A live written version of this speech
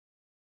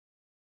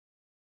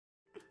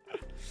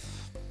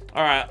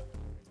Alright.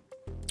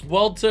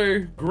 World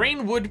 2,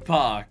 Greenwood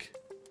Park.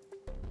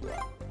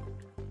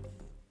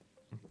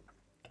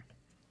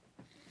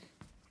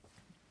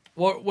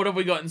 What have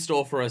we got in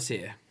store for us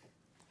here?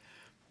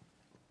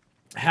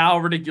 How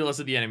ridiculous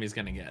are the enemies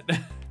gonna get?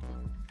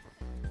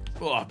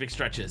 Oh, big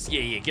stretches.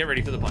 Yeah, get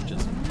ready for the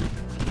punches.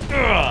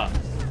 Ugh.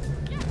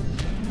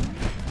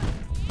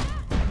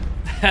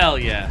 Hell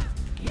yeah.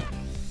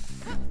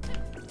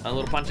 A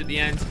little punch at the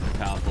end.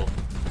 Powerful.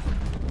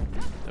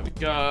 There we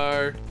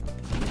go.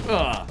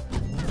 Ugh.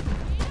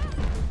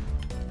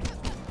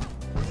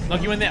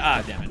 Knock you in there.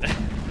 Ah, damn it.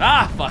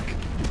 Ah, fuck.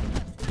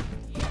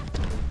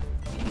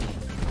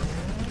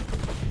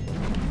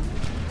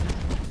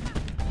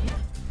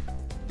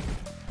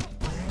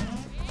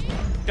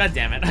 God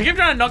damn it. I keep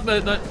trying to knock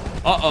the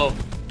uh-oh.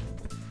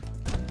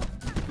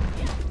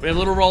 We have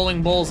little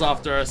rolling balls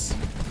after us.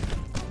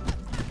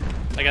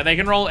 Like, they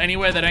can roll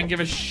anywhere. They don't give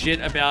a shit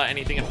about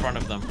anything in front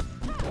of them.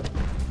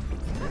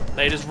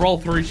 They just roll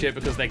through shit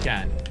because they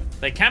can.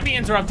 They can be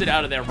interrupted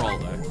out of their roll,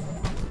 though.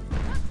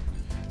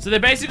 So they're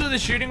basically the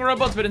shooting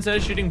robots, but instead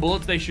of shooting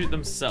bullets, they shoot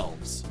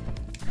themselves.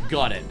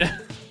 Got it.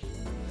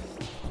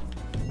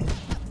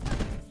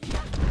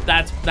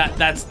 That's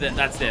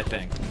their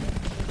thing.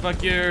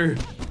 Fuck you.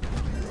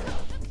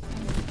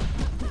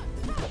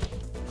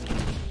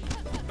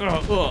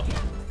 Ugh.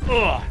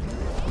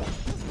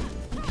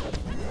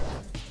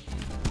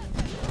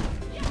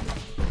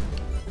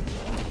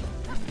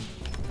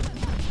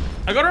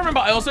 I gotta remember,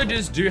 I also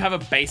just do have a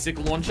basic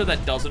launcher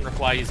that doesn't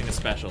require using a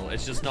special.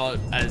 It's just not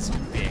as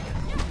big.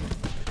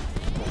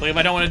 Like, if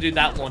I don't want to do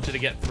that launcher to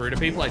get through to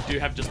people, I do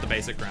have just the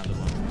basic grounded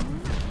one.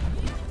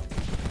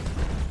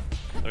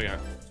 There we go.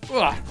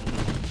 Ugh.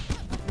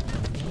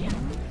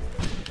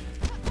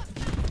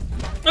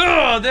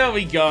 Oh, there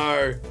we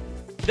go.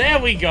 There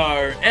we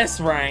go. S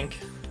rank.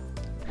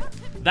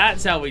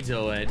 That's how we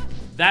do it.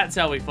 That's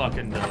how we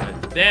fucking do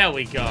it. There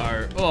we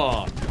go.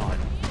 Oh, God.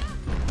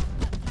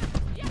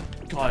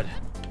 God.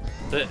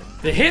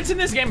 The hits in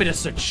this game are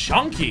just so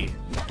chunky.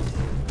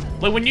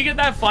 Like, when you get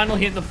that final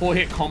hit in the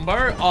 4-hit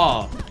combo,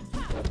 oh.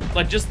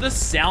 Like, just the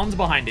sounds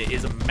behind it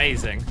is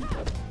amazing.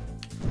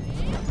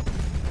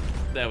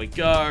 There we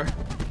go.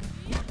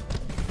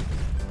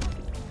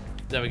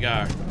 There we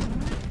go.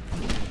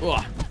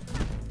 Oh.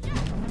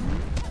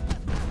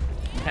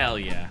 Hell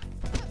yeah.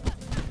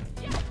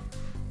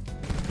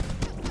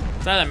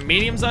 Is that a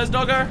medium-sized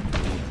doggo?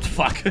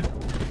 Fuck.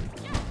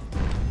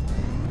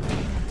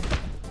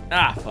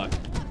 Ah, fuck.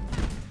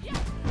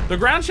 The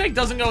ground shake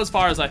doesn't go as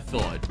far as I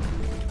thought.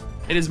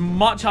 It is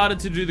much harder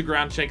to do the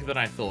ground shake than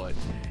I thought.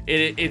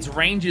 Its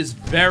range is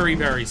very,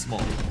 very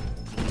small.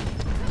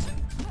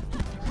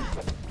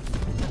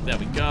 There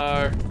we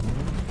go.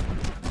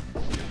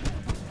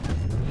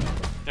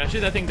 Can I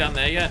shoot that thing down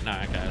there yet? No,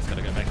 okay, I just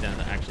gotta go back down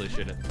to actually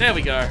shoot it. There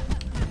we go.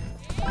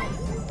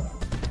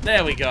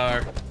 There we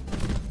go.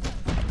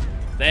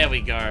 There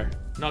we go.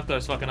 Knock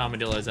those fucking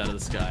armadillos out of the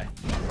sky.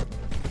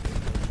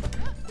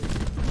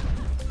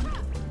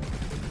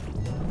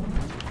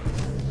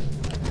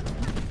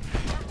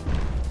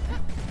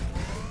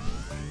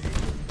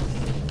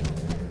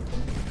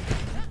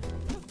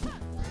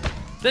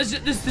 There's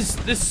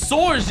just, this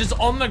saw is just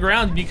on the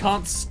ground and you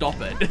can't stop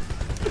it.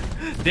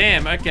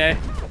 Damn, okay.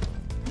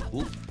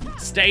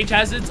 Stage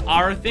hazards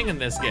are a thing in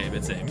this game,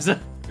 it seems.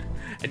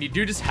 And you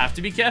do just have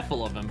to be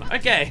careful of them.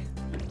 Okay.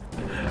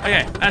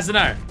 Okay, nice to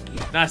know.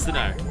 Nice to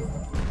know.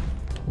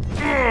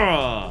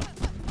 Ugh.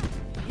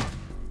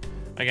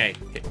 Okay.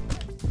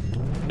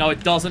 No,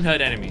 it doesn't hurt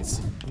enemies.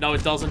 No,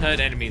 it doesn't hurt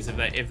enemies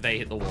if they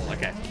hit the wall.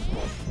 Okay.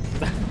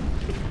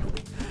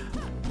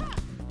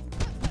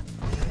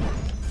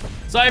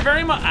 So I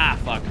very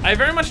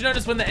much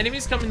noticed when the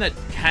enemies come in that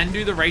can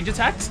do the rage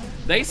attacks,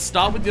 they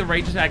start with the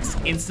rage attacks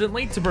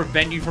instantly to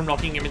prevent you from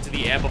knocking him into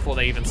the air before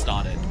they even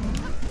started.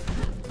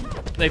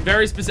 They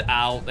very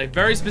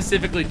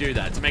specifically do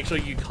that to make sure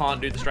you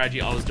can't do the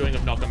strategy I was doing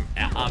of knock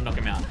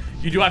him out.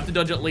 You do have to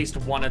dodge at least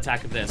one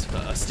attack of this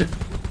first.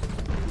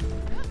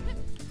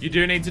 You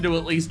do need to do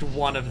at least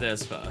one of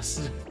this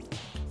first.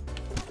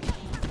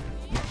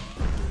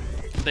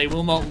 They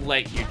will not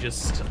let you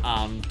just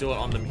do it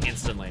on them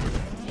instantly.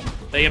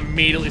 They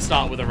immediately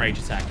start with a rage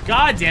attack.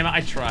 God damn it,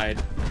 I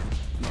tried.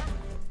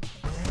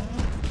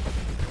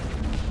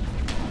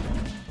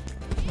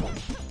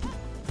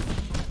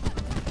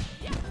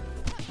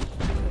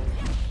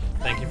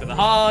 Thank you for the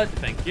heart.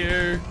 Thank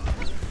you.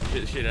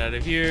 Get the shit out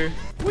of here.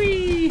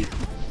 Whee!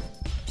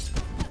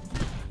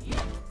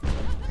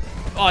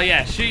 Oh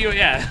yeah, shoot you,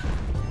 yeah.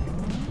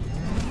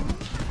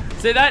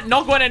 See that?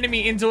 Knock one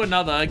enemy into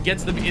another,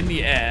 gets them in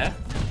the air.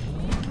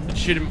 And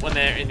shoot them when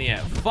they're in the air.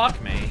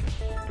 Fuck me.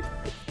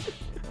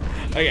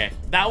 Okay,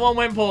 that one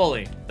went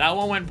poorly. That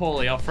one went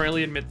poorly, I'll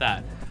freely admit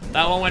that.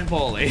 That one went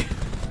poorly.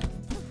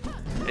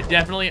 It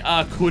definitely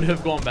could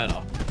have gone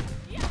better.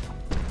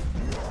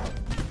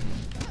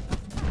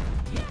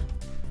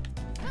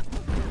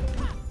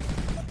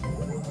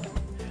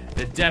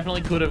 It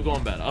definitely could have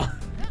gone better.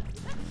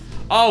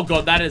 Oh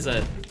god, that is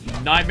a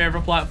nightmare of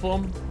a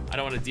platform. I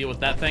don't want to deal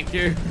with that, thank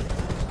you.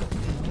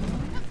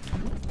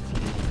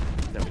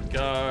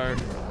 go.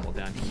 All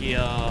down here.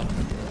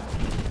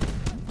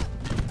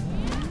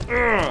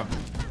 Ugh.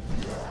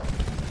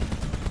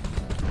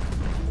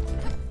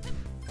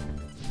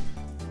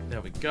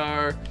 There we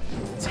go.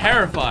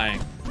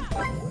 Terrifying.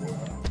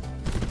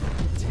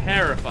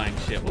 Terrifying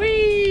shit.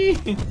 Whee!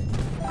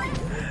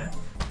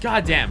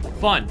 God damn.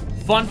 Fun.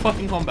 Fun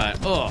fucking combat.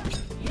 Ugh.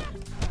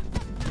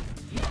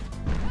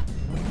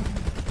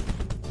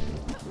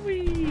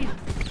 Whee!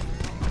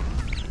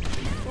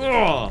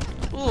 Ugh.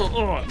 Ugh.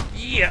 Ugh.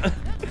 Yeah.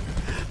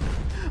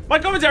 My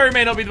commentary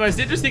may not be the most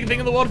interesting thing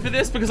in the world for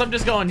this because I'm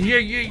just going, yeah,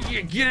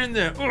 get in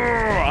there.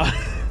 Ugh.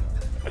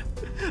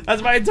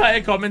 That's my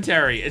entire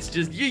commentary. It's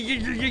just,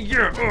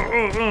 yeah.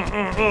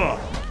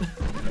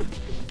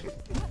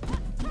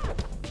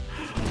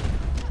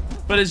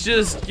 But it's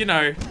just, you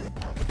know,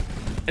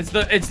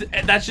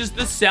 that's just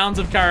the sounds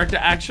of character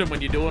action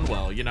when you're doing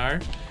well, you know?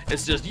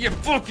 It's just, yeah,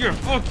 fuck you,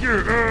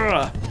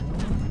 ugh.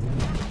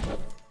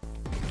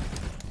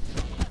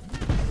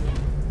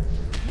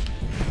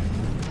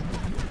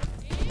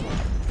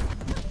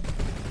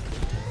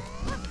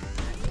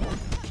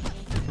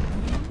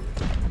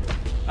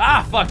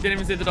 Ah, fuck, didn't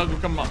even see the dog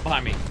would come up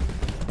behind me.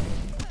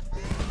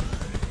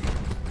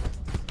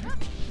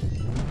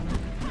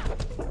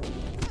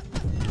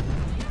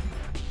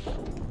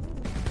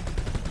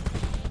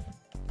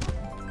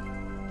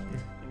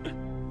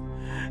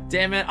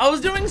 Damn it, I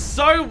was doing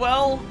so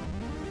well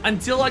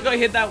until I got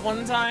hit that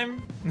one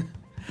time.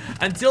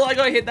 Until I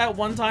got hit that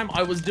one time,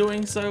 I was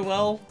doing so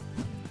well.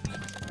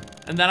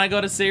 And then I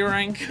got a C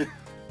rank.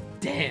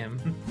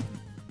 Damn.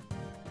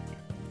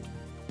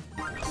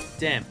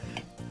 Damn.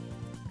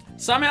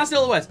 Somehow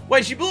still the West.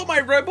 Wait, she blew up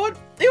my robot?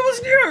 It was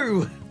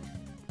you!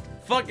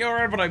 Fuck your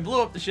robot, I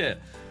blew up the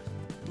shit.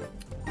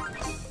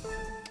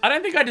 I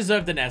don't think I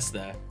deserved an S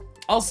there.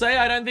 I'll say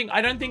I don't think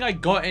I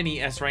got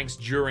any S ranks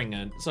during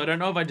it, so I don't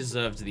know if I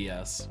deserved the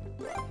S.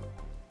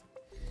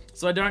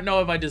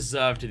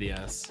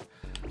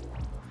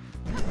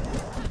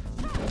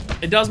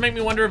 It does make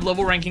me wonder if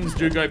level rankings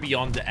do go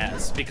beyond the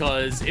S,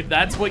 because if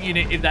that's what you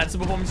need, if that's the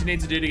performance you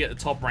need to do to get the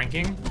top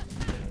ranking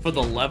for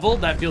the level,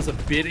 that feels a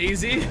bit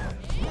easy.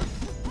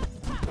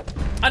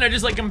 I know,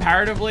 just like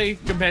comparatively,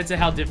 compared to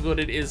how difficult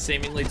it is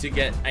seemingly to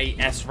get a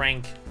S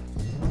rank,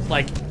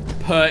 like,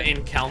 per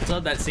encounter,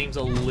 that seems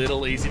a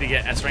little easy to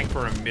get S rank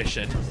for a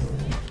mission.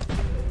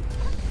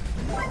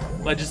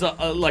 Like, just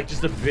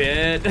a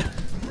bit.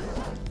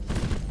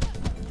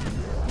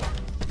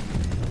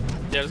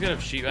 Yeah, I was gonna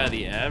shoot out of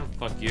the air.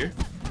 Fuck you.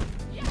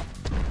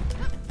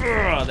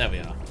 Ugh, there we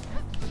are.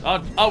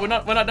 Oh, we're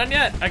not done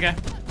yet? Okay.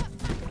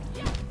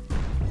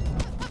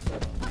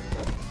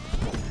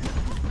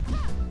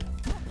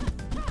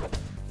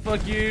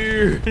 Fuck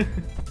you.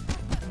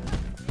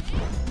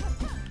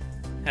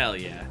 Hell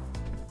yeah.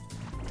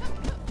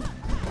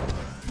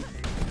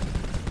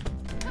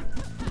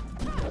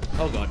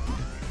 Oh god.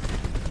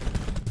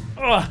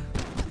 Ugh.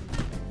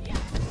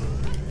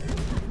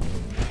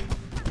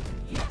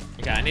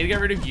 Okay, I need to get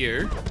rid of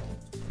you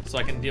so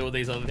I can deal with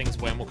these other things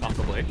way more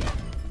comfortably.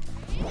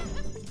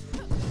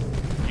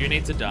 You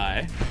need to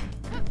die.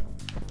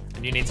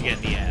 And you need to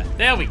get in the air.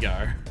 There we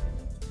go.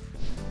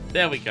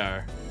 There we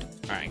go.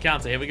 Alright,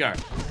 encounter, here we go.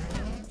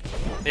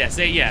 Yeah,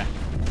 see, yeah.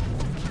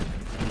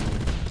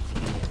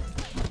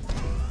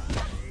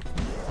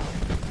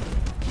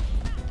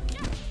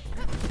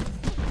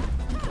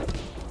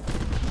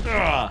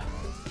 Ugh.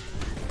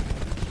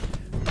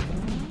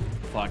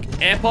 Fuck.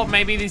 Air pop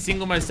may be the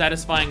single most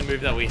satisfying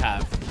move that we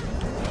have.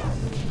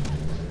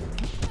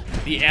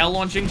 The air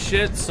launching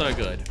shit, so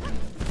good.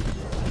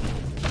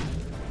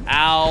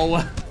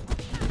 Ow.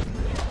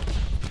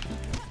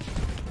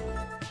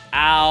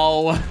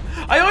 Ow.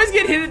 I always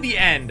get hit at the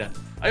end.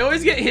 I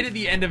always get hit at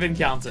the end of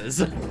encounters.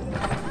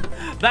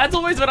 That's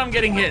always when I'm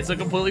getting hit, so it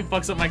completely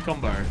fucks up my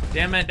combo.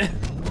 Damn it.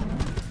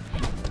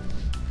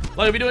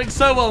 Like, I'll be doing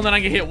so well and then I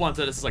get hit once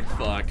and it's like,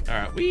 fuck.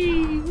 Alright,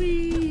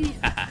 wee.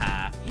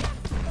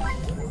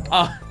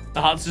 Oh,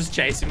 the heart's just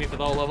chasing me for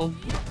the whole level.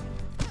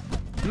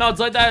 No, it's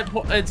like that,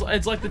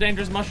 it's like the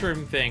dangerous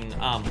mushroom thing,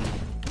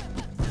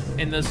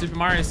 in the Super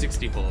Mario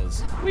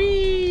 64s.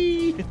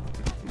 Whee!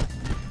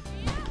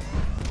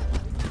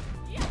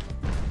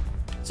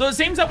 So it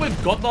seems that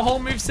we've got the whole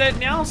moveset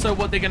now, so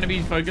what they're going to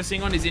be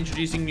focusing on is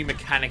introducing new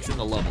mechanics in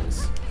the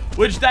levels.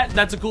 Which,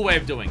 that's a cool way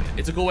of doing it.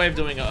 It's a cool way of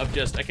doing it, of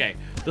just, okay,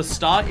 the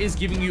start is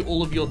giving you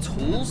all of your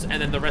tools,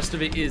 and then the rest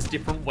of it is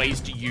different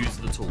ways to use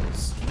the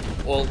tools.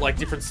 Or, like,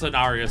 different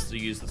scenarios to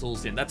use the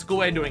tools in. That's a cool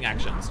way of doing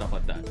action and stuff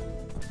like that.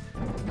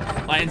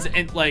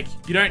 Like,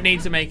 you don't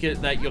need to make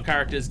it that your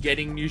character's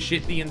getting new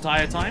shit the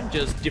entire time,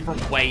 just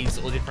different ways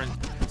or different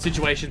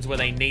situations where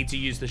they need to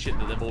use the shit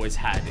that they've always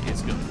had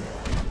is good.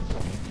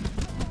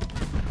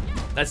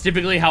 That's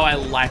typically how I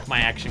like my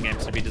action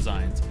games to be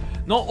designed.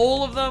 Not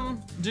all of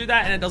them do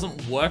that, and it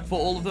doesn't work for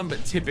all of them,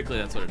 but typically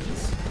that's what it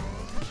is.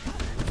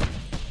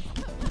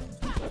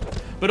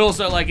 But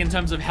also, like, in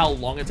terms of how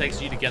long it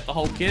takes you to get the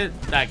whole kit,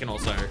 that can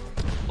also,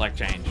 like,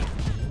 change.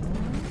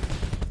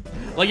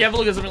 Like, you have a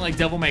look at something like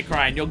Devil May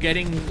Cry, and you're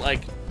getting,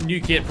 like,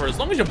 new kit for as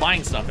long as you're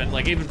buying stuff, and,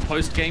 like, even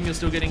post-game, you're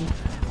still getting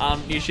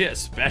new shit,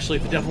 especially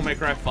for Devil May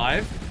Cry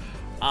 5.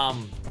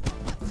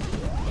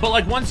 But,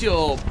 like, once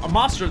you're a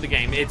master of the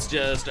game, it's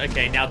just,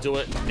 okay, now do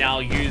it, now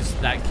use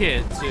that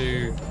kit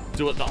to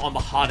do it on the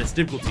hardest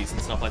difficulties and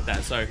stuff like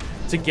that. So,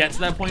 to get to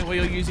that point where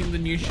you're using the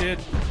new shit,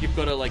 you've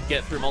got to, like,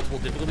 get through multiple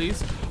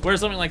difficulties. Whereas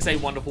something like, say,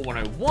 Wonderful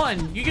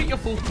 101, you get your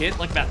full kit,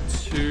 like, about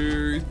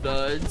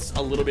 2/3,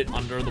 a little bit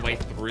under the way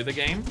through the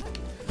game.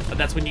 But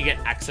that's when you get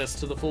access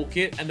to the full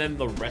kit, and then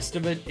the rest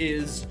of it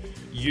is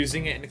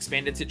using it in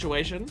expanded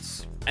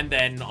situations. And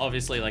then,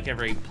 obviously, like,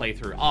 every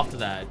playthrough after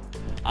that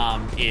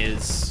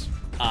is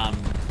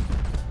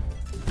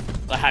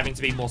having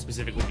to be more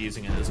specific with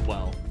using it as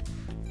well.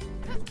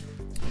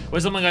 Where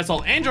something I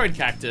saw Android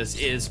Cactus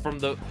is from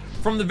the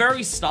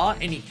very start,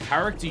 any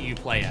character you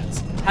play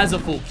as has a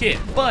full kit,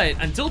 but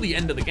until the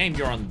end of the game,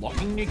 you're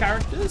unlocking new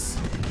characters.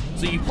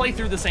 So you play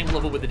through the same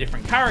level with a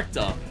different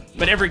character,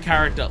 but every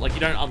character, like,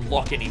 you don't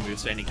unlock any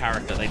moves for any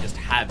character, they just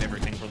have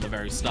everything from the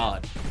very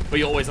start. But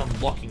you're always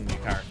unlocking new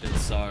characters,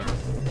 so...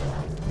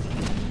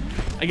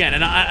 Again,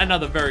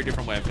 another very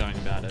different way of going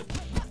about it.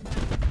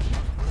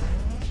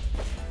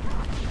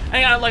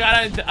 And, like,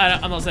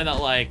 I'm not saying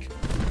that, like,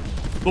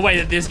 the way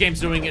that this game's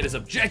doing it is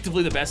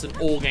objectively the best, and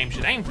all games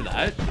should aim for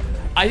that.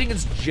 I think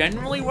it's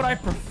generally what I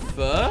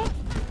prefer.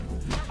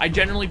 I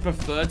generally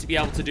prefer to be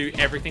able to do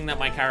everything that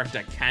my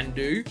character can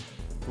do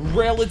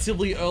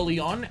relatively early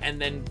on, and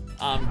then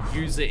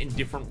use it in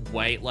different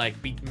way, like,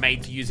 be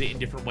made to use it in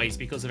different ways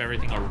because of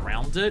everything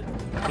around it,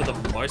 for the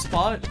most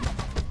part.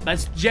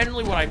 That's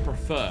generally what I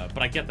prefer,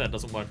 but I get that it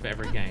doesn't work for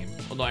every game.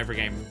 Well, not every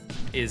game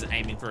is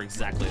aiming for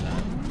exactly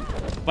that.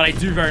 But I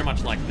do very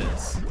much like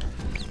this.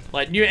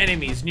 Like, new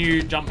enemies,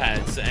 new jump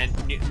pads, and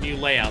new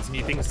layouts,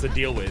 new things to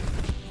deal with.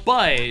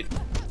 But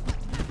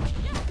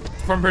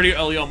from pretty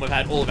early on, we've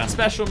had all of our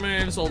special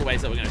moves, all the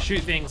ways that we're going to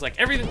shoot things, like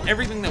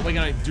everything that we're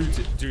going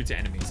to do to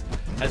enemies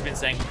has been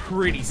staying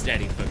pretty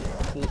steady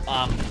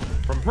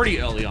from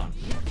pretty early on.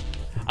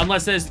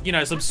 Unless there's, you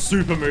know, some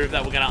super move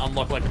that we're going to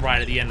unlock, like,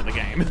 right at the end of the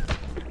game.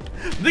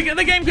 The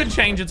game could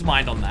change its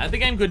mind on that. The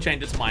game could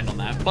change its mind on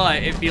that,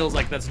 but it feels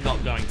like that's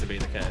not going to be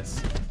the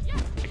case.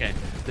 Okay,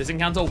 this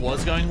encounter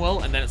was going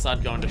well, and then it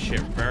started going to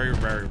shit very,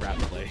 very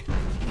rapidly.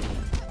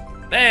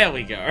 There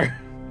we go.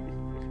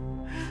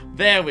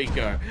 There we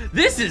go.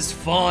 This is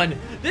fun.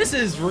 This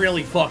is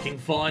really fucking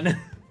fun.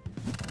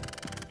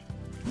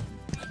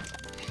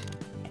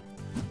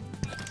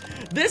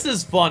 This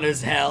is fun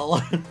as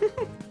hell.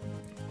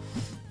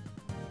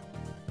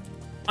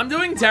 I'm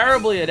doing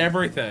terribly at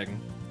everything.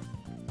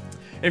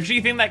 If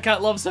she thinks that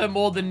cat loves her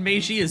more than me,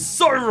 she is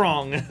so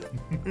wrong.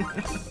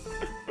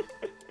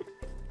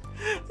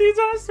 The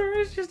entire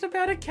story is just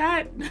about a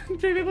cat.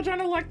 Two people trying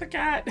to like the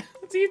cat.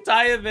 It's the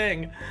entire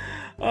thing.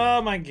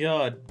 Oh my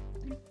god.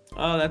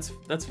 Oh, that's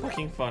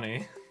fucking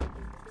funny.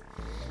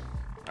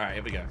 Alright,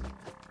 here we go.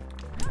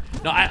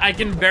 No, I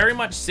can very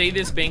much see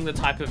this being the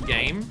type of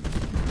game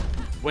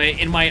where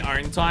in my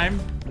own time,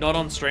 not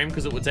on stream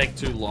because it would take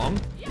too long,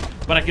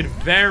 but I could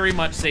very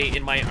much see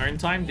in my own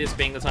time this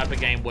being the type of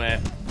game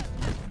where,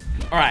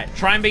 alright,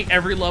 try and beat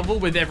every level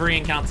with every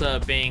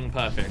encounter being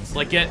perfect.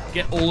 Like, get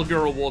all of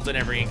your rewards in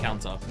every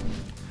encounter.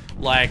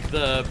 Like,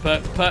 the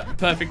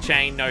perfect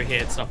chain, no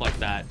hit, stuff like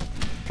that.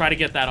 Try to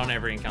get that on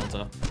every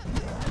encounter.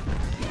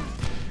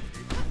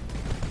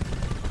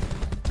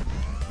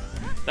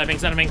 That being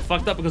said, I'm being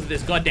fucked up because of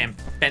this goddamn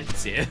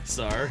fence here,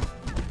 so...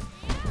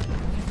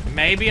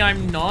 Maybe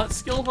I'm not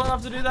skillful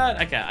enough to do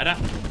that? Okay,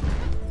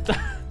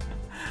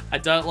 I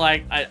don't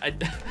like...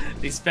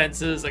 these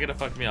fences are gonna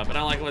fuck me up. I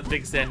don't like when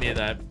things stand near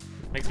that.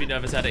 Makes me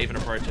nervous how to even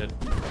approach it.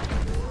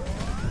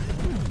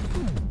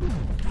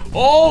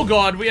 Oh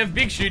god, we have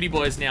big shooty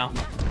boys now.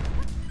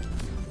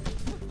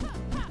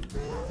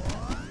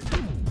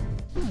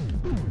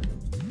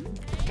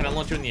 Can I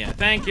launch you in the air?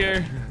 Thank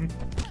you.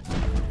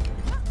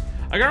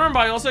 I gotta remember,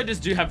 I also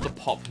just do have the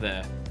pop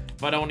there.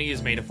 If I don't want to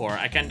use meter for it,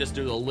 I can just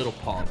do a little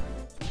pop.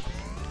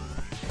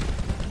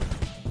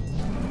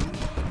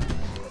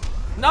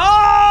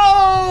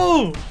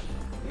 No!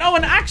 No,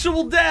 an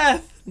actual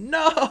death!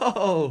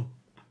 No!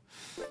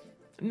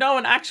 No,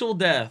 an actual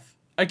death.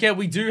 Okay,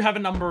 we do have a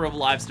number of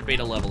lives to beat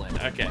a level in.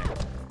 Okay.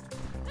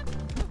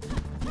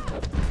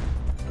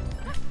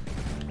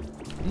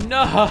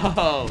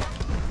 No!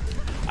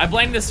 I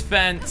blame this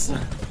fence.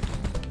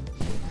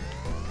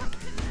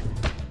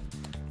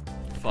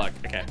 Fuck,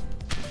 okay.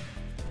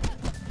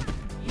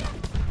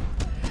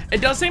 It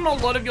does seem a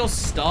lot of your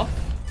stuff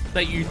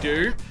that you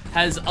do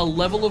has a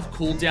level of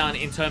cooldown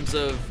in terms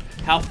of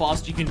how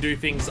fast you can do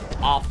things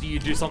after you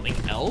do something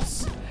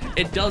else.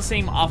 It does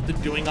seem after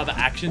doing other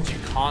actions, you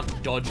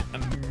can't dodge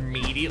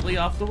immediately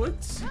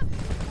afterwards.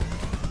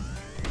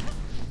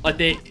 Like,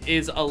 there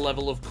is a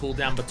level of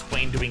cooldown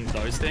between doing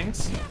those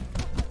things.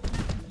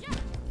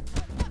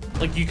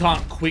 Like, you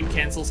can't quick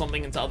cancel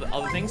something into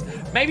other things.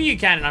 Maybe you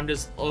can, and I'm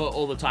just,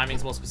 all the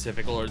timing's more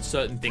specific, or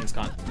certain things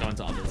can't go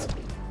into others.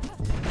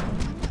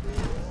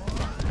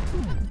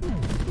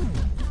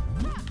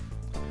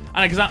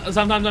 I know, because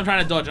sometimes I'm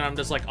trying to dodge and I'm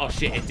just like, oh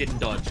shit, it didn't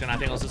dodge. And I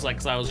think it was just like,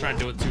 because I was trying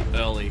to do it too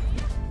early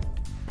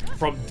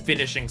from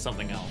finishing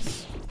something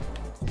else.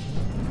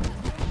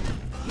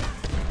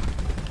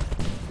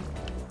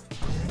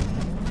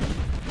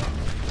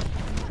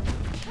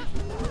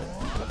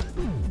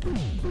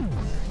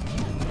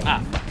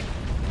 Ah, fuck.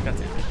 God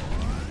damn it.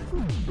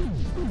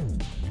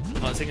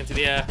 Oh, let's take him to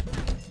the air.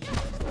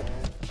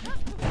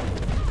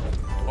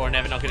 Or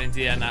never knock it into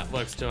the air, and that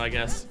works too, I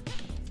guess.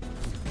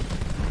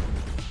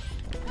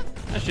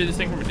 Let's shoot this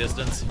thing from a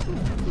distance.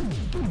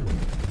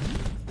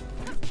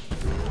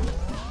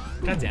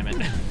 God damn it.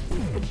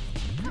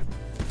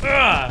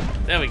 Ugh,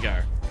 there we go.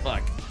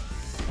 Fuck.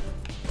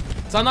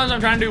 Sometimes I'm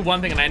trying to do one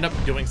thing and I end up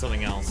doing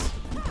something else.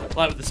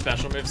 Like with the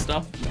special move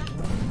stuff.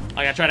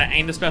 Like I try to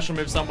aim the special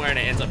move somewhere and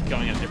it ends up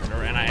going in a different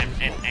direction. And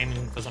I'm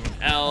aiming for something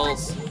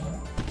else.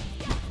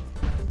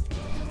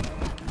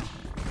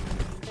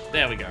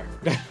 There we go.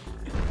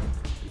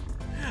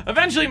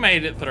 Eventually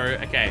made it through.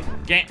 Okay.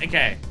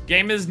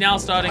 Game is now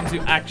starting to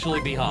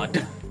actually be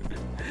hard.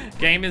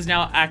 Game is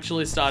now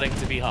actually starting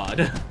to be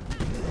hard.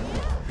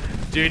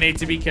 Do need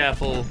to be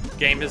careful.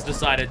 Game has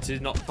decided to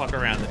not fuck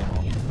around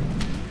anymore.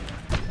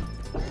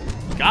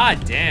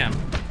 God damn.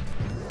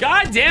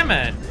 God damn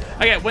it.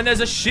 Okay, when there's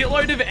a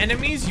shitload of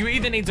enemies, you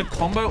either need to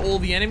combo all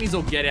the enemies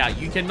or get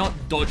out. You cannot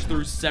dodge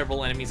through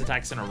several enemies'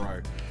 attacks in a row.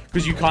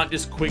 Because you can't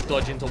just quick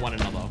dodge into one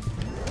another.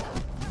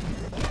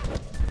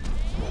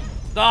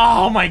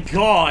 Oh my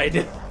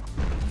god.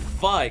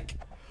 Fuck.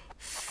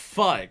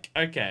 Fuck.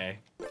 Okay.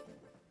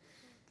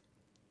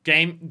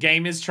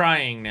 Game is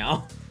trying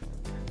now.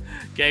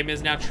 Game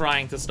is now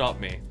trying to stop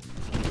me.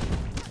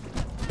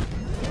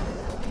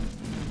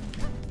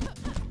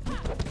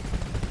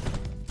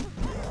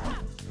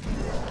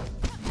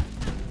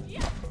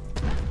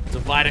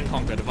 Divide and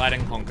conquer, divide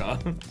and conquer.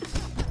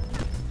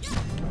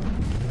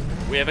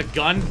 We have a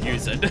gun,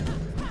 use it.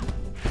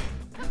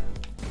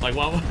 Like,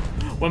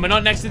 when we're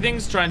not next to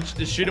things, try and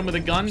just shoot them with a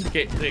gun to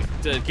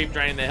keep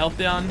draining their health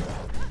down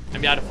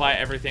and be able to fight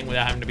everything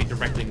without having to be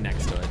directly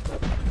next to it.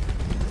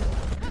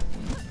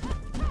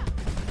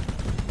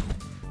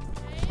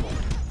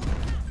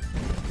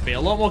 Be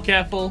a lot more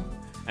careful,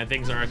 and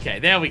things are okay.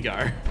 There we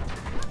go.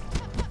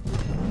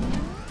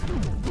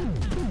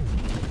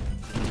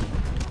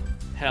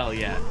 Hell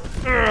yeah.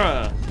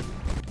 Ugh.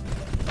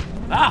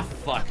 Ah,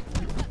 fuck.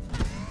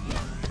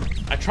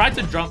 I tried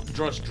to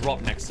just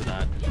drop next to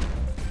that,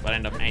 but I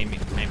ended up aiming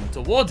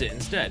towards it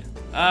instead.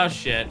 Oh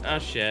shit, oh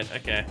shit,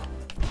 okay.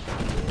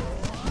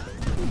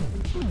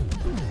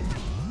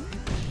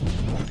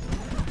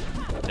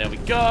 There we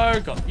go,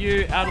 got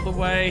you out of the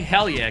way.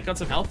 Hell yeah, got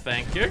some health,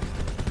 thank you.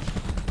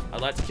 I'd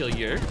like to kill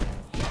you.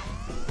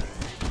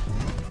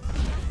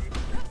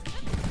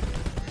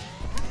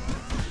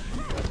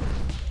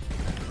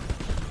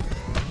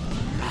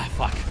 Ah,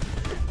 fuck.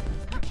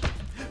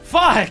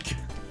 Fuck!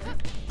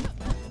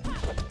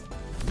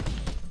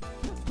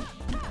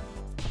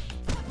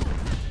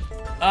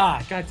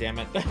 Ah, god damn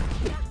it.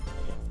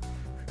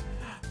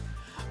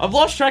 I've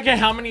lost track of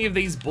how many of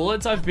these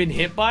bullets I've been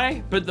hit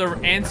by, but the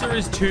answer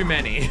is too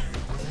many.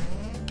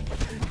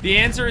 The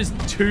answer is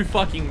too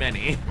fucking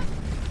many.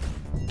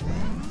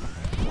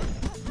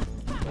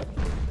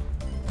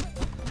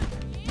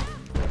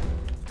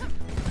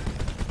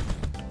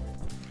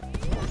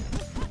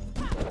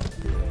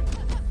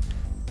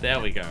 There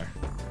we go.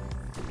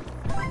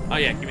 Oh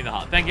yeah, give me the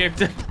heart. Thank you.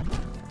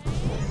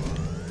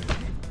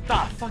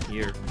 Ah, fuck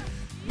you.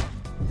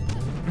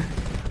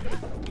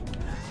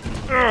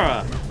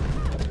 Ugh.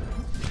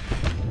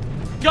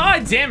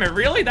 God damn it,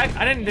 really?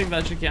 I didn't think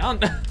that should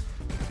count.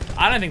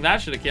 I don't think that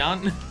should have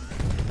counted.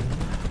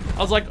 I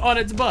was like, on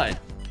its butt.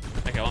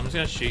 Okay, well, I'm just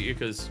gonna shoot you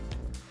because...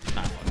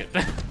 Nah, fuck it.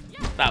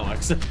 That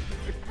works.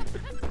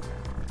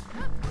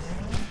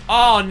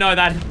 Oh no,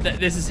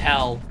 this is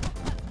hell.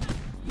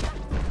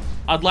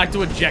 I'd like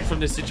to eject from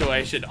this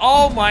situation.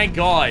 Oh my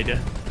god.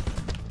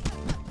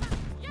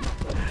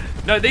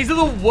 No, these are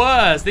the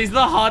worst. These are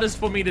the hardest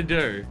for me to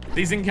do.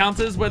 These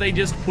encounters where they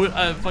just put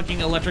a fucking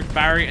electric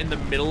barrier in the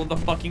middle of the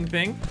fucking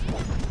thing.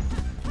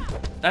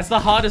 That's the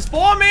hardest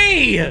for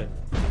me!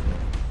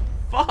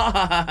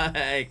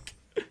 Fuck.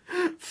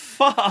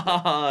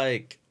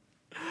 Fuck.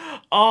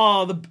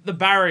 Oh, the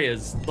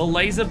barriers. The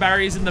laser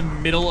barriers in the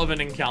middle of an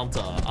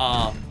encounter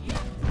are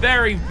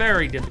very,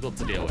 very difficult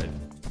to deal with.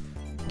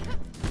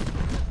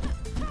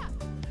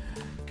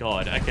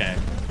 God, okay.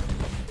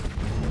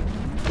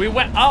 We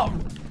went up.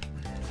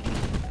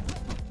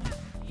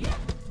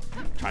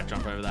 Try to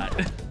jump over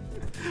that.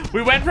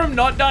 We went from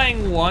not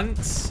dying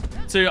once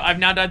to I've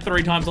now died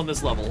 3 times on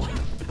this level.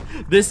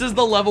 This is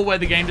the level where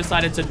the game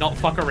decided to not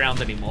fuck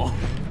around anymore.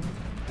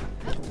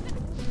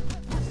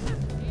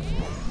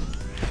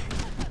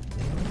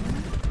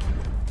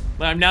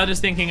 But I'm now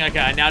just thinking, okay,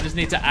 I now just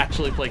need to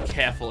actually play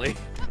carefully.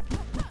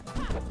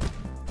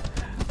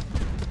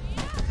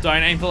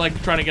 Don't aim for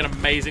like trying to get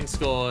amazing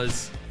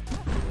scores.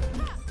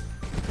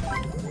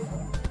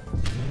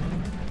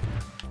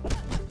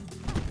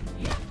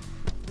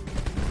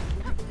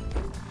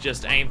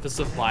 Just aim for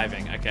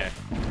surviving, okay.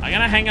 I'm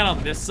gonna hang out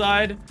on this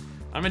side.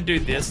 I'm gonna do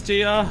this to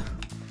you.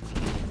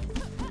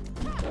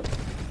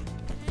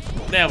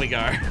 There we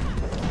go.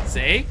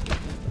 See?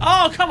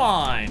 Oh, come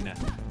on!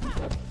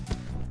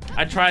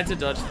 I tried to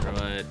dodge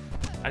through it.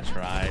 I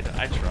tried.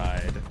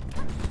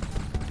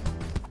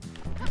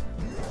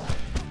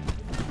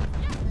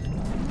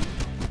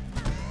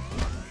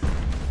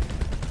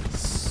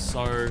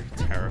 So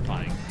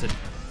terrifying to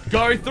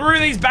go through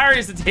these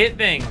barriers and hit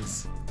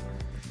things.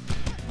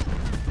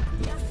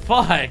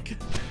 Fuck.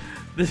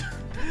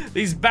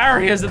 These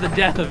barriers are the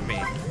death of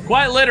me.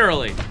 Quite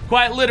literally,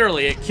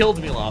 it killed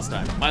me last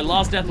time. My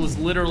last death was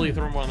literally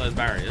through one of those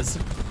barriers.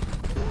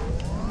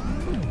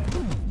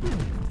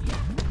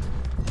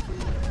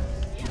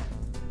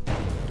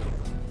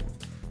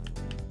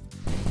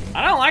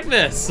 I don't like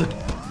this.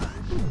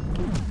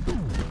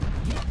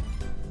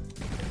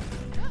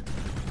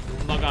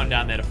 I'm not going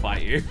down there to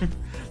fight you.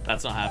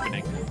 That's not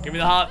happening. Give me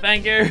the heart,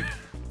 thank you.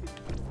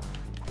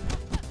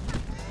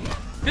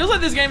 Feels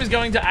like this game is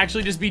going to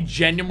actually just be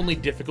genuinely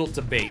difficult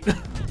to beat.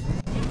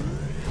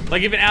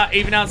 Like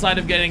even outside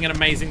of getting an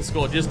amazing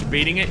score, just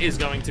beating it is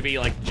going to be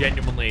like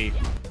genuinely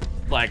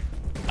like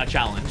a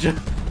challenge.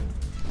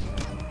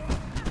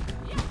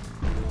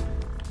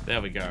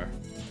 There we go.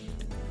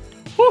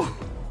 Whew.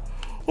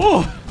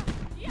 Whew.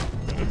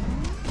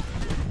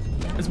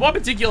 There's one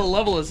particular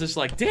level that's just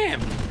like,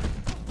 damn.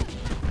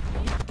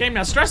 Game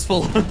now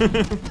stressful.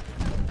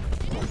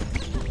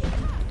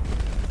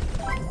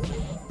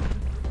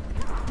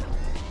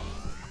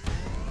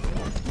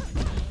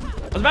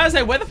 I was about to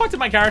say, where the fuck did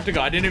my character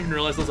go? I didn't even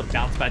realize there was a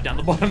bounce pad down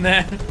the bottom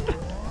there.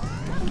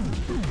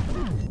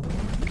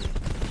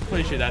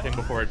 Please shoot that thing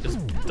before it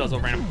just does a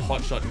random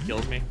pot shot and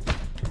kills me.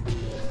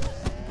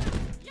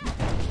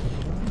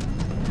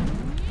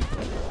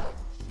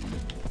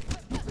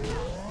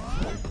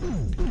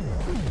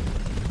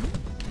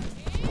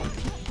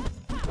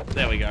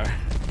 There we go.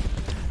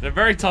 In a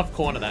very tough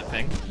corner, that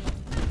thing.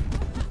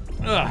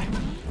 Ugh.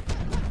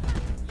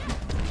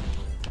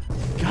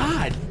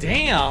 God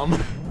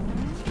damn.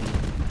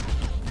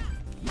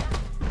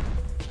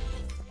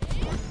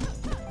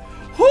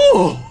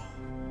 Woo!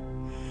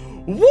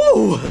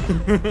 Woo!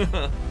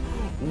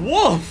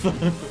 Woof!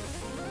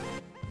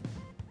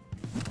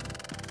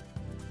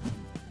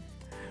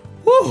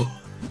 Woo!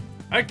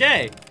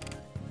 Okay.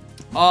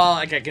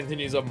 Oh, okay,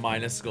 continues on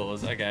minus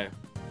scores. Okay.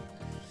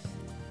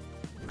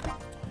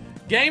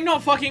 Game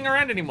not fucking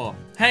around anymore.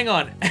 Hang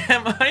on.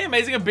 Am I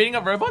amazing at beating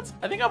up robots?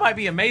 I think I might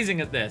be amazing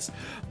at this.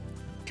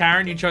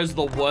 Karen, you chose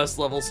the worst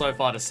level so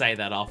far to say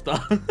that after.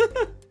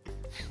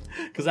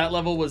 Because that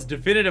level was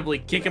definitively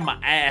kicking my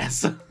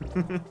ass.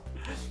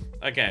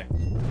 Okay.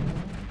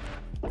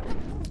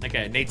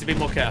 Okay, need to be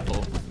more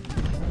careful.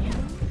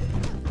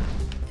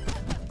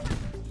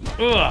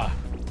 Ugh.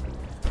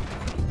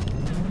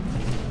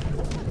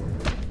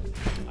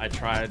 I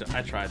tried to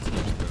look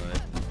through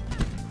it.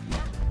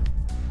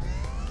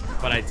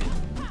 But I didn't.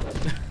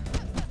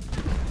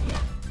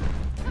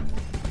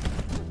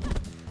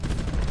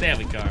 There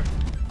we go.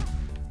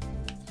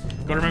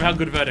 Gotta remember how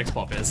good Vertex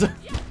Pop is.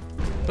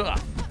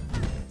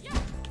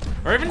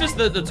 Or even just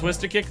the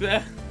twister kick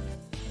there.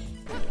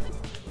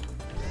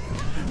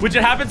 Which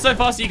it happened so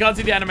fast you can't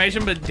see the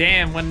animation, but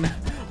damn, when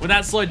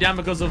that slowed down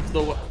because of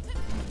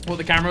what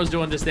the camera was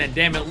doing just then,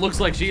 damn, it looks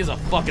like she is a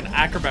fucking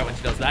acrobat when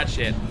she does that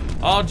shit.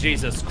 Oh,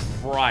 Jesus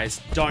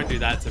Christ. Don't do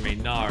that to me.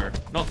 No.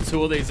 Not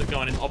two of these are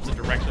going in opposite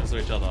directions to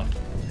each other.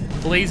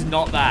 Please,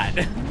 not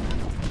that.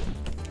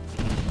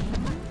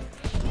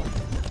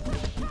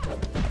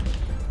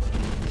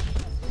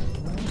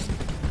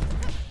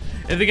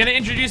 If they're going to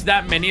introduce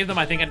that many of them,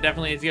 I think I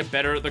definitely need to get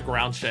better at the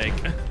ground shake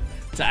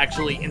to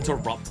actually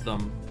interrupt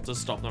them, to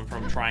stop them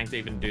from trying to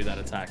even do that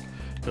attack.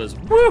 Because,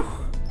 woo!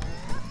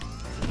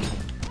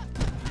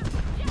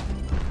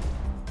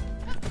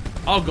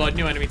 Oh god,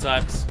 new enemy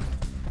types.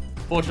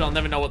 Fortunately, I'll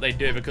never know what they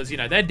do because, you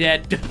know, they're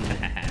dead.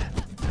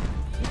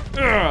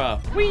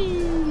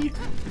 Whee!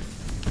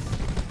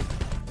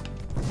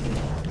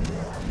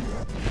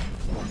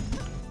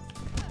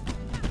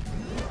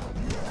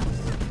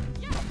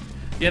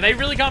 Yeah, they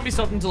really can't be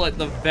stopped until like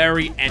the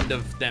very end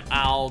of them.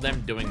 Ow,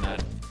 them doing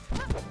that.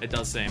 It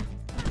does seem.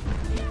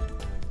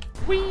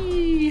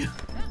 Whee!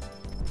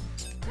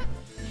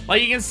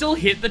 Like you can still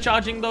hit the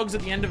charging dogs at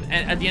the end of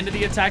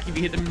the attack if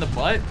you hit them in the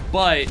butt,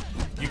 but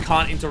you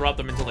can't interrupt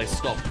them until they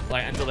stop,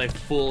 like until they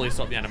fully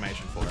stop the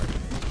animation for it.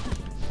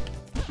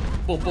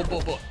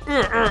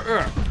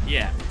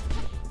 Yeah.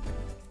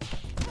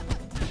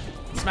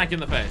 Smack you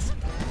in the face.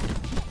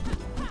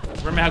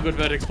 Remember how good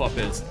Vertex Pop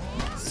is.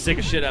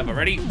 Sickest shit ever.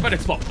 Ready?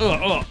 Vertex Pop.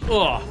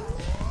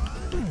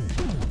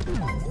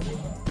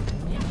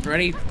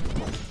 Ready?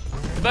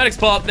 Vertex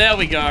Pop. There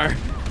we go.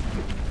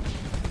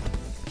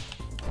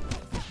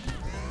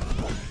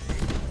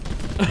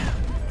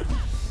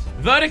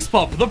 Vertex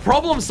Pop, the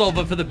problem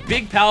solver for the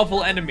big,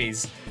 powerful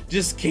enemies.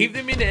 Just keep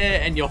them in air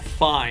and you're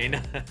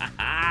fine.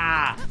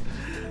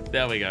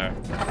 There we go.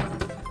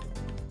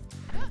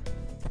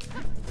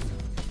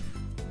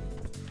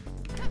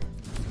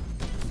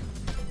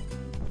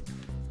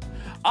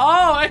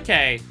 Oh,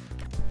 okay.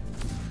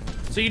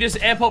 So you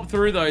just air pop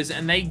through those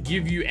and they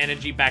give you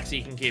energy back so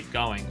you can keep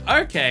going.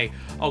 Okay.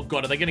 Oh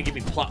god, are they gonna give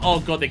me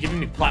oh god, they're giving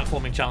me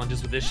platforming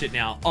challenges with this shit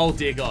now. Oh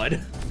dear god.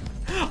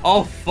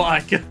 Oh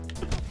fuck.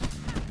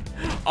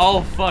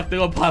 Oh fuck, they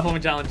got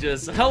platforming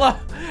challenges. Hello.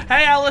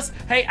 Hey Alice.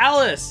 Hey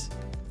Alice.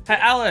 Hey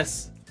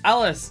Alice.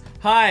 Alice.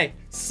 Hi.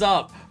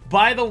 Sup.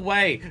 By the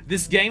way,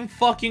 this game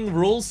fucking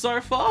rules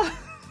so far.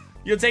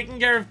 You're taking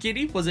care of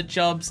Kitty? Was it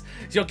Chubbs?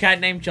 Is your cat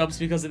named Chubbs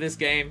because of this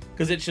game?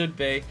 Because it should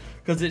be.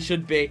 Because it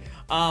should be.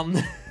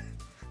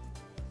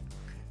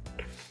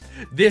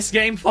 This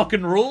game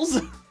fucking rules.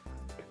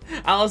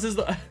 Alice is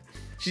the...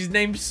 She's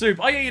named Soup.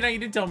 Oh yeah, you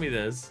did tell me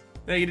this.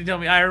 No, you did tell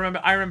me. I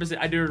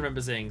do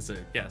remember seeing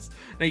Soup. Yes.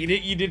 No,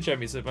 you did show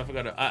me Soup. I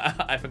forgot.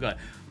 I forgot.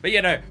 But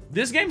yeah, no.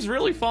 This game's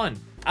really fun.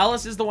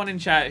 Alice is the one in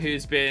chat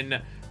who's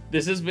been...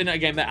 This has been a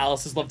game that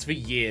Alice has loved for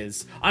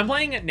years. I'm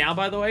playing it now,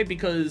 by the way,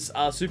 because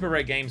Super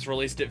Rare Games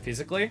released it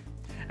physically.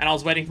 And I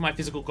was waiting for my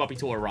physical copy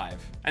to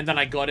arrive. And then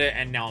I got it,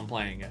 and now I'm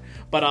playing it.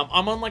 But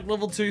I'm on, like,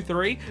 level 2,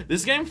 3.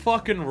 This game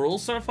fucking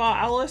rules so far,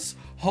 Alice.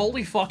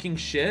 Holy fucking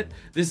shit.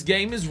 This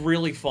game is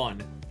really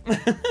fun.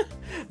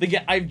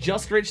 I've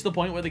just reached the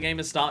point where the game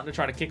is starting to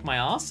try to kick my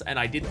ass. And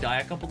I did die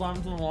a couple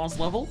times on the last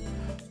level.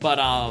 But,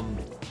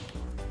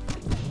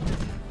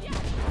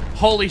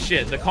 holy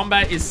shit. The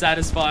combat is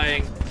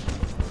satisfying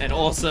and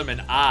awesome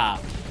and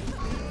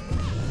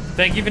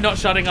thank you for not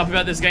shutting up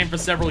about this game for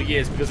several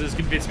years because it's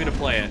convinced me to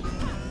play it.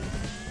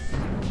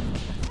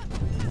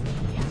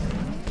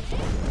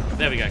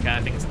 There we go,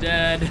 I think it's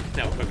dead.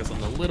 Now we'll focus on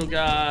the little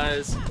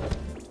guys.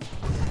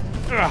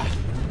 Ugh.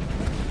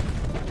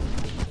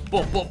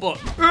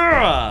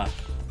 Ugh.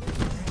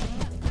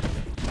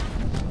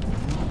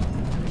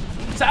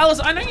 So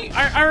Alice, I know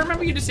I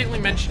remember you distinctly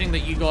mentioning that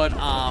you got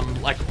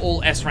like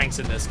all S ranks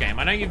in this game.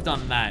 I know you've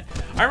done that.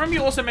 I remember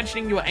you also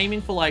mentioning you were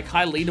aiming for like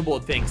high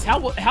leaderboard things. How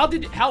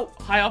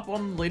high up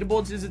on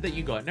leaderboards is it that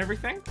you got and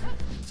everything?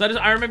 So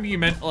I remember you've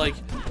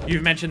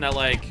mentioned that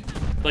like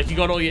you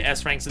got all your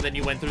S ranks and then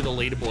you went through the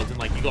leaderboards and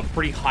like you got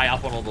pretty high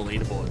up on all the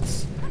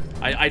leaderboards.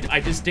 I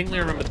distinctly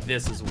remember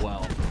this as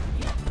well.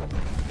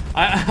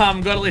 I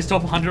got at least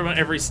top 100 on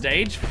every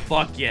stage.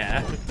 Fuck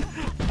yeah.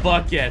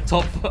 Fuck yeah.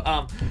 Top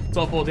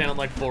 4 down on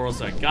like 4 or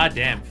so. God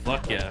damn.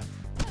 Fuck yeah.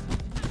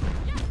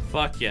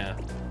 Fuck yeah.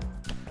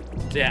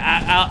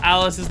 Yeah,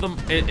 Alice is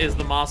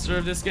the master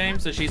of this game,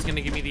 so she's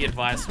gonna give me the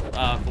advice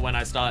for when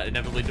I start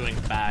inevitably doing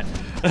bad.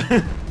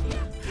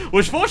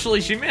 Which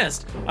fortunately she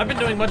missed. I've been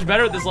doing much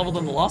better at this level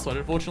than the last one.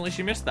 Unfortunately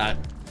she missed that.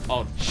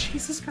 Oh,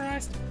 Jesus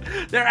Christ.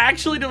 They're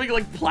actually doing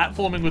like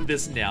platforming with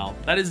this now.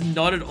 That is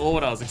not at all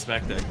what I was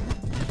expecting.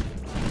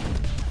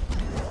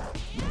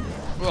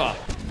 Ugh.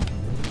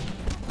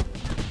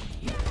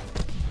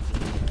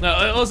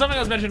 No, it was something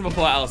I was mentioning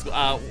before, Alice,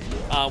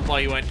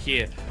 while you weren't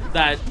here,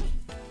 that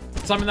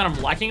something that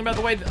I'm liking about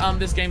the way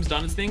this game's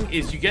done its thing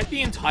is you get the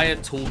entire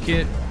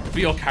toolkit for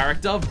your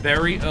character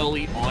very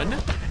early on,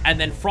 and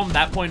then from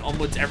that point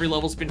onwards, every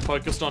level's been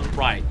focused on,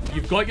 right,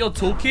 you've got your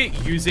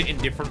toolkit, use it in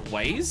different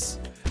ways,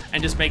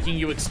 and just making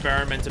you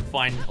experiment and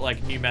find,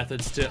 like, new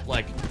methods to,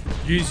 like,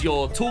 use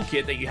your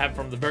toolkit that you have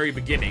from the very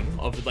beginning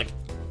of, like,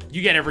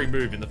 you get every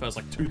move in the first,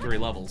 like, 2-3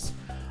 levels.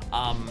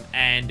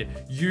 And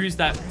use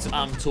that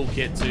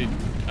toolkit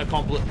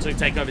to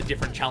take over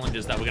different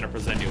challenges that we're going to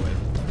present you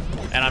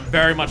with. And I'm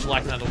very much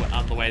liking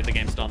the way the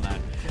game's done that.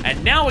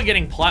 And now we're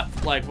getting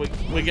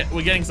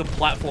we're getting some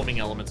platforming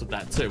elements with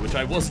that too, which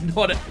I was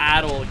not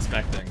at all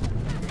expecting.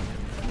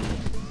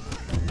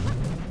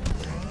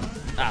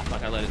 Ah,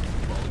 fuck! I let it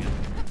roll again.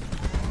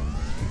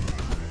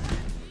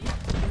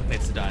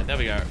 Needs to die. There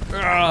we go.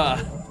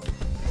 Ugh.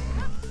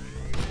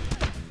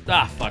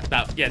 Ah, fuck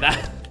that. Yeah,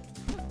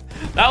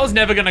 that was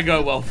never gonna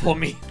go well for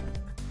me.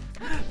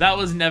 That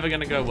was never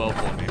gonna go well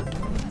for me.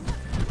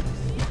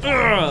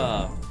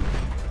 Ugh.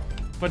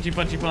 Punchy,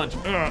 punchy, punch.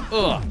 Ugh.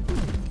 Ugh.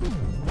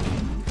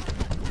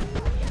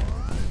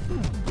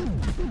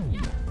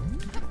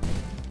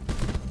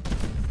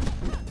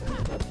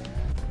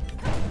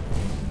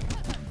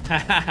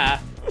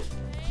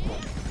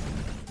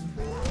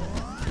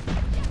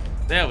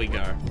 There we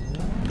go.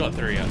 Got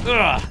through you.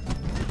 Ugh.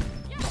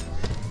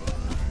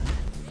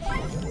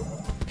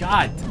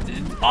 God.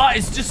 Oh,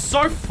 it's just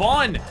so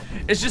fun.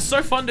 It's just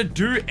so fun to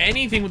do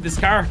anything with this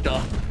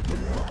character.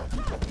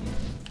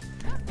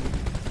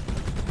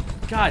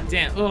 God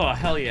damn. Oh,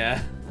 hell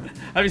yeah.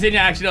 Have you seen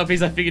your action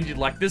LPs? I figured you'd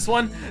like this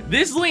one.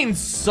 This leans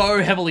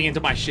so heavily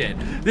into my shit.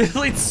 This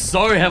leans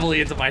so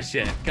heavily into my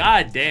shit.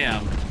 God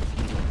damn.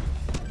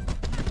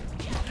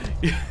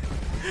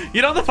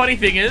 You know what the funny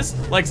thing is?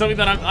 Like something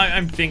that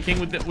I'm thinking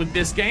with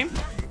this game?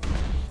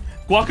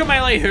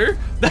 Guacamelee who?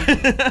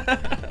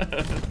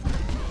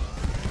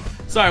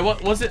 Sorry,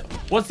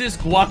 what's this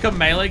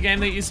Guacamelee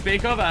game that you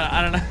speak of?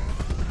 I don't know.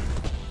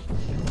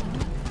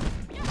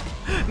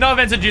 No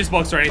offense to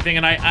Juicebox or anything,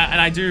 and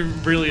I do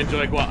really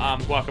enjoy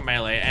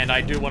Guacamelee, and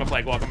I do want to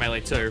play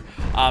Guacamelee too,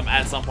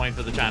 at some point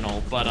for the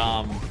channel. But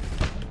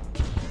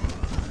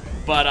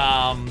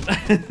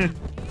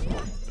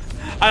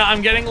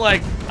I'm getting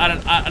like,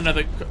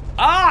 another,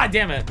 ah,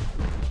 damn it.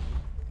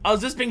 I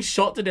was just being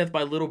shot to death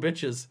by little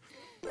bitches.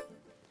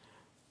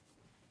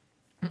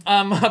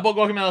 I bought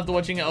Guacamelee after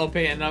watching it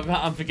LP and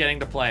I'm forgetting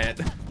to play it.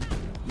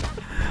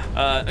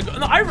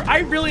 No, I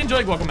really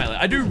enjoy Guacamelee.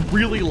 I do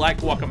really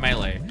like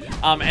Guacamelee.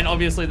 And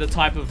obviously the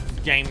type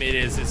of game it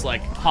is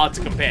like hard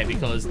to compare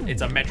because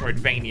it's a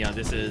Metroidvania.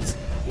 This is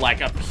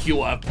like a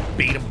pure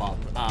beat 'em up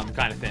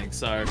kind of thing.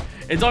 So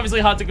it's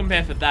obviously hard to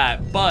compare for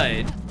that,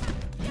 but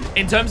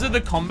in terms of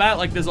the combat,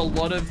 like there's a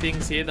lot of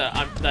things here that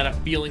are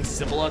feeling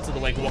similar to the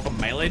way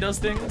Guacamelee does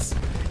things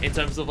in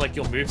terms of like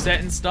your moveset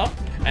and stuff,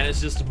 and it's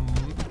just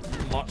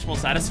much more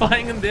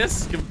satisfying in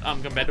this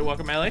compared to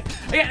Guacamelee.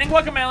 Again, in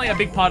Guacamelee, a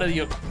big part of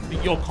your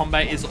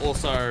combat is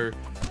also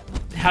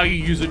how you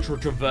use it to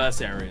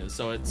traverse areas.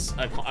 So it's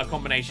a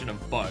combination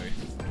of both,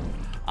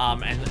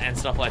 and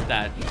stuff like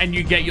that. And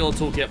you get your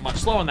toolkit much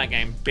slower in that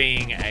game,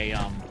 being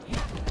a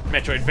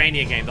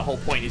Metroidvania game. The whole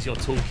point is your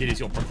toolkit is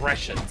your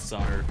progression.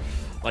 So,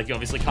 like, you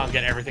obviously can't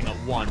get everything at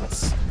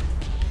once.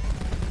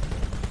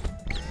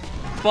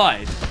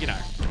 But, you know,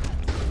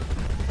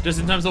 just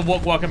in terms of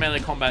what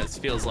Guacamelee combat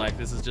feels like,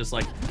 this is just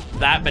like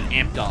that, but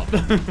amped up.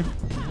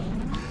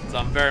 So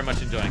I'm very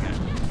much enjoying it.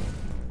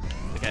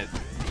 Okay.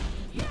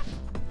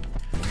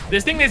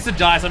 This thing needs to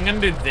die, so I'm gonna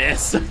do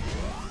this.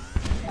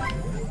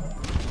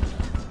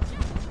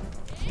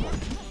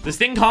 This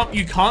thing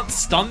you can't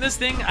stun this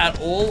thing at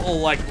all, or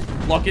like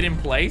lock it in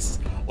place,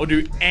 or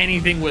do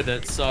anything with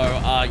it. So,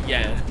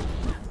 yeah.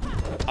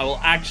 I will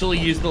actually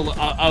use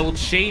I will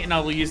cheat and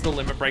I will use the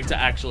limit break to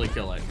actually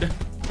kill it.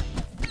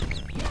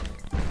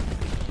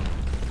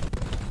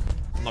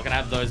 I'm not gonna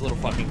have those little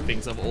fucking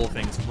things of all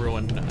things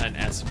ruin an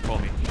S for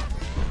me.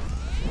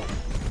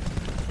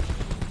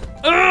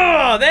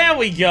 Oh, there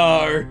we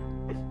go.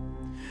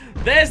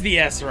 There's the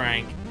S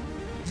rank.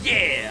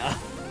 Yeah.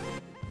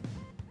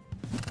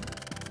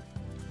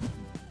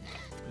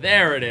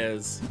 There it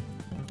is.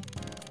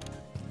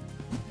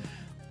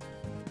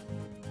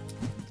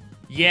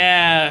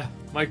 Yeah,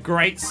 my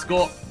great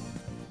score.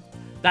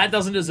 That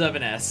doesn't deserve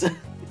an S.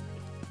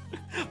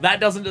 That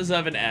doesn't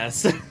deserve an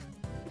S.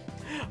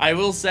 I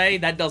will say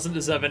that doesn't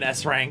deserve an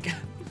S rank.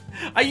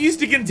 I used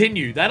to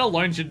continue. That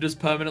alone should just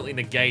permanently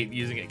negate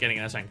getting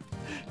an S rank.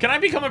 Can I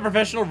become a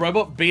professional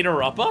robot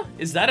beater-upper?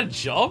 Is that a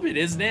job? It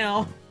is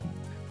now.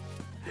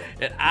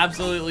 It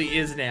absolutely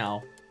is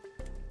now.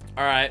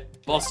 Alright,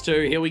 boss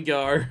 2, here we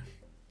go.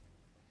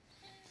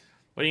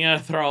 What are you gonna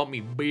throw at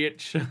me,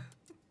 bitch?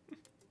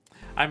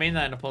 I mean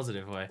that in a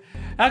positive way.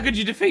 How could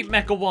you defeat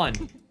Mecha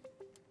 1?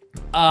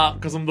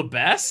 Cause I'm the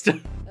best?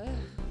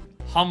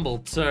 Humble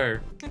too.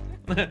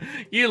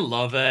 You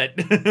love it.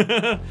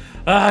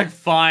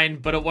 Fine,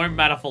 but it won't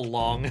matter for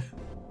long.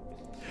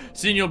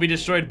 Soon you'll be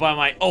destroyed by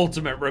my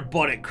ultimate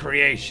robotic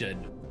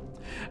creation.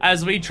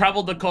 As we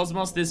traveled the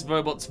cosmos, this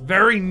robot's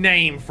very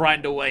name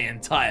frightened away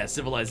entire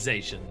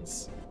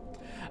civilizations.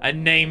 A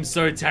name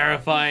so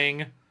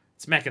terrifying.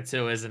 It's Mecha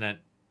 2, isn't it?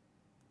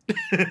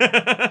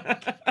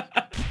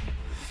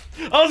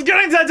 I was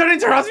going to, don't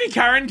interrupt me,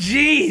 Karen,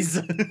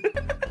 jeez!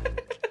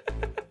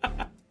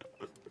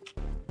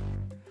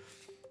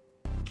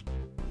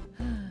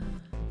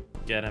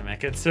 Get a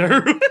Mecha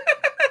 2.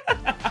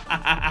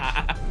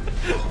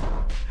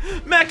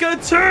 Mecha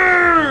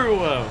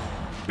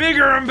 2!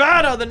 Bigger and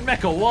badder than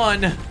Mecha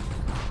 1.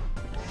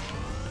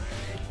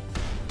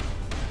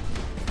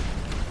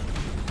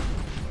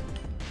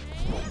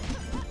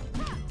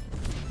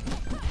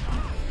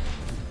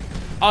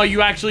 Oh,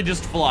 you actually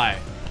just fly.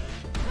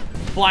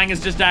 Flying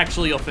is just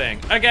actually your thing.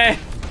 Okay.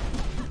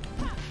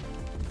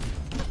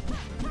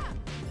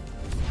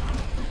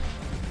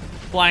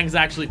 Flying is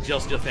actually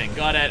just your thing.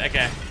 Got it.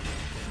 Okay.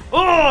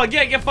 Oh,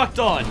 yeah, get fucked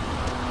on.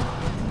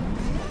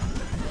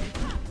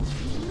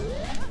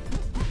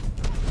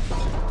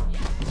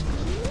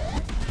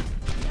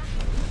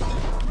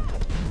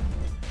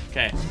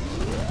 Okay.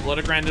 A lot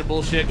of grounded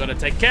bullshit. Gotta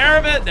take care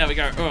of it. There we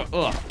go.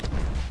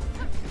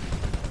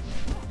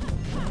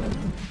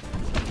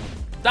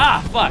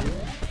 Ah, fuck.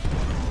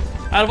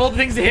 Out of all the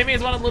things that hit me,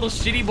 it's one of the little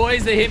shitty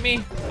boys that hit me.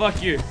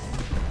 Fuck you.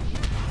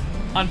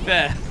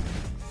 Unfair.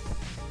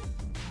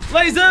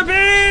 Laser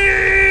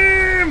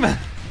beam!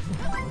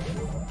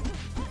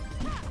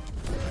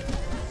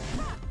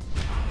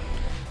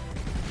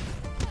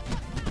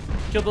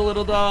 Kill the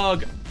little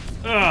dog.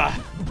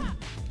 Ugh.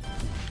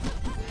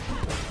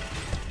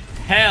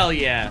 Hell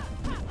yeah.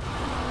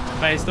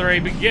 Phase 3,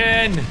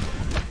 begin.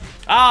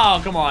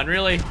 Oh, come on,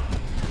 really?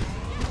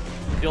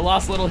 Your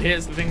last little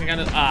hits, the thing are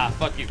gonna,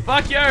 fuck you.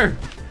 Fuck you! I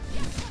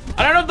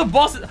don't know if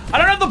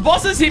the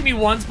bosses hit me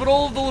once, but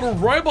all of the little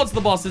robots the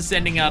boss is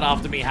sending out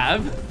after me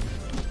have.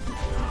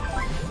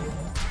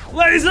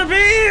 Laser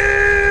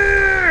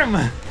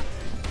beam!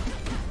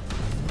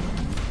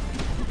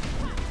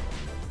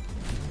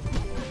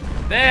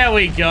 There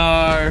we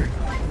go.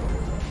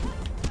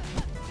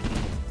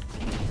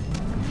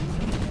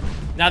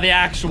 Now the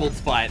actual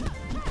fight.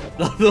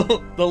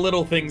 The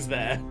little things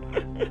there.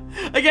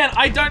 Again,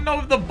 I don't know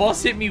if the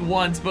boss hit me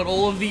once, but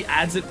all of the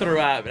ads it threw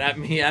out at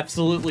me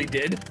absolutely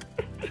did.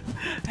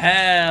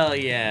 Hell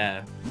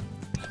yeah.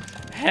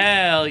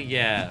 Hell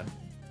yeah.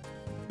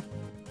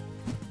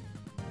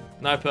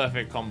 No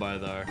perfect combo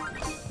though.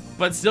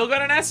 But still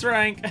got an S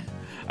rank.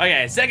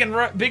 Okay,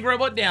 second big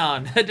robot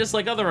down. Just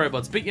like other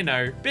robots, but you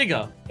know,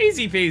 bigger.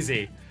 Easy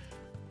peasy.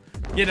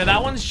 You know,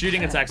 that one's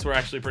shooting attacks were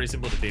actually pretty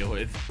simple to deal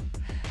with.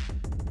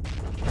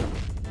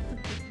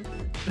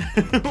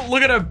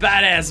 Look at her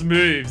badass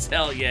moves.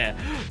 Hell yeah.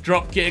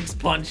 Drop kicks,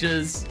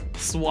 punches,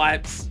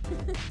 swipes.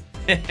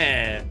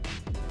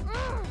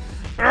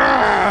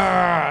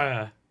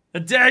 How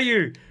dare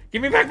you?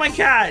 Give me back my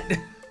cat.